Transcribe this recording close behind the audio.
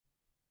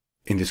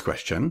In this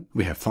question,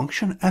 we have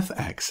function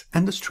fx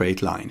and a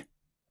straight line.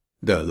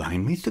 The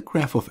line meets the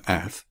graph of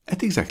f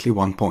at exactly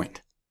one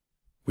point.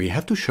 We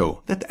have to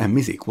show that m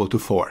is equal to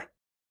 4.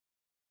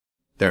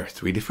 There are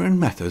 3 different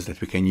methods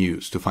that we can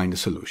use to find the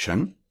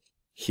solution.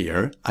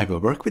 Here, I will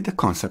work with the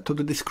concept of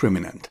the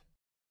discriminant.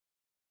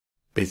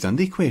 Based on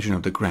the equation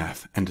of the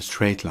graph and the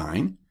straight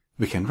line,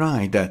 we can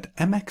write that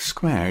mx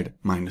squared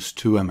minus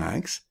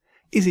 2mx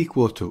is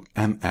equal to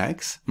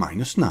mx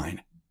minus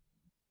 9.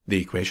 The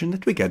equation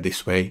that we get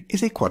this way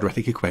is a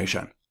quadratic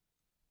equation.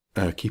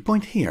 A key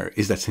point here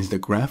is that since the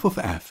graph of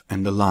f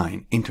and the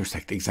line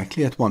intersect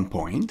exactly at one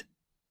point,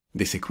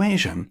 this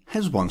equation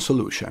has one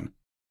solution.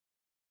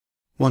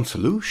 One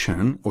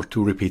solution or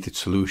 2 repeated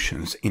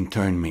solutions in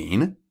turn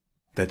mean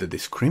that the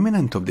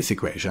discriminant of this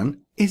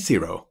equation is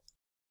 0.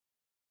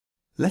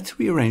 Let's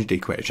rearrange the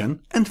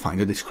equation and find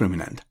the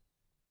discriminant.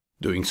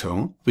 Doing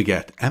so, we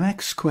get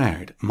mx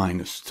squared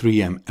minus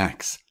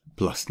 3mx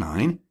plus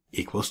 9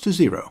 equals to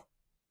 0.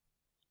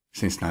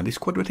 Since now this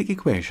quadratic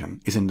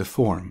equation is in the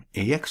form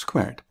ax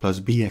squared plus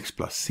bx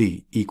plus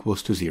c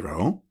equals to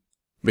 0,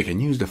 we can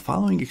use the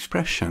following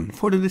expression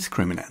for the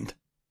discriminant.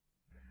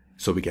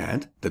 So we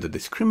get that the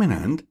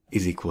discriminant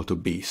is equal to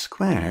b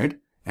squared,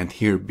 and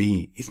here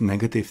b is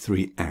negative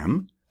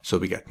 3m, so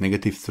we get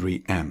negative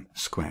 3m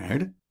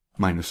squared,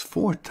 minus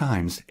 4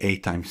 times a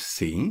times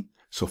c,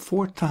 so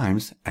 4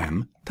 times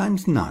m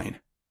times 9.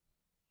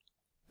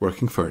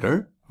 Working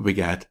further, we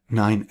get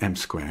 9m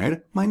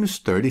squared minus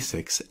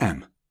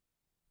 36m.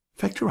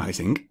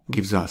 Factorizing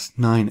gives us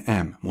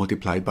 9m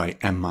multiplied by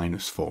m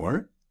minus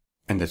 4,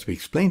 and as we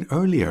explained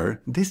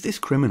earlier, this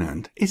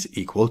discriminant is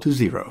equal to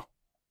 0.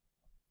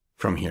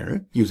 From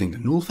here, using the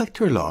null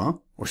factor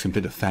law, or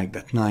simply the fact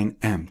that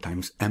 9m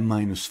times m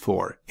minus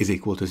 4 is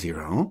equal to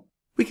 0,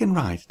 we can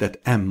write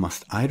that m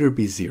must either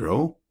be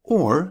 0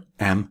 or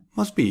m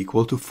must be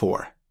equal to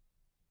 4.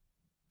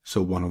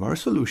 So one of our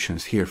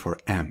solutions here for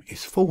m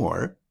is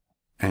 4,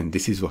 and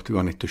this is what we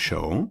wanted to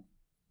show,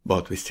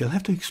 but we still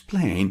have to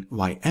explain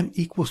why m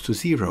equals to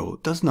 0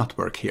 does not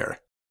work here.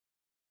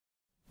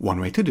 One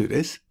way to do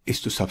this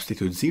is to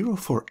substitute 0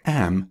 for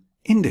m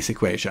in this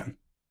equation.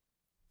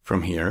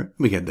 From here,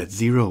 we get that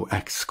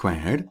 0x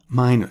squared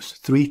minus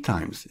 3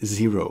 times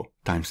 0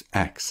 times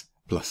x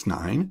plus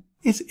 9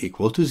 is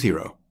equal to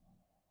 0.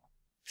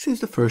 Since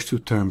the first 2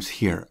 terms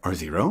here are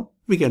 0,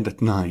 we get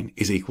that 9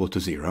 is equal to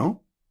 0,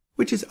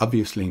 which is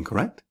obviously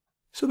incorrect,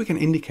 so we can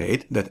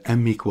indicate that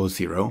m equals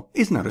 0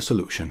 is not a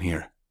solution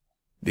here.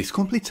 This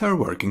completes our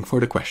working for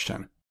the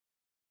question.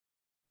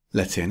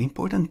 Let's say an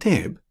important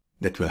tip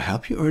that will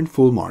help you earn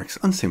full marks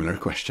on similar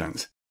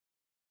questions.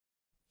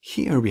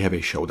 Here we have a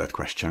show that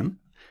question,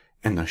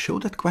 and on show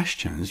that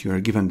questions you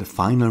are given the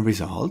final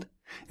result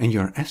and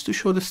you are asked to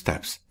show the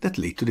steps that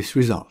lead to this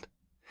result.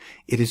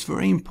 It is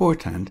very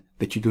important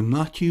that you do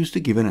not use the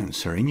given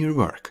answer in your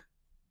work.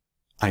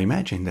 I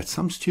imagine that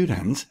some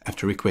students,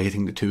 after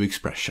equating the 2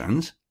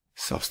 expressions,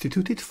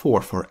 substituted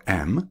 4 for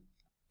m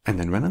and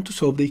then went on to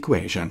solve the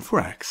equation for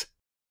x.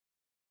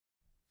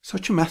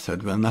 Such a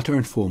method will not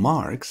earn full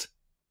marks,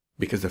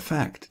 because the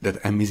fact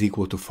that m is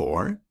equal to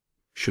 4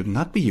 should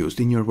not be used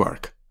in your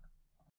work.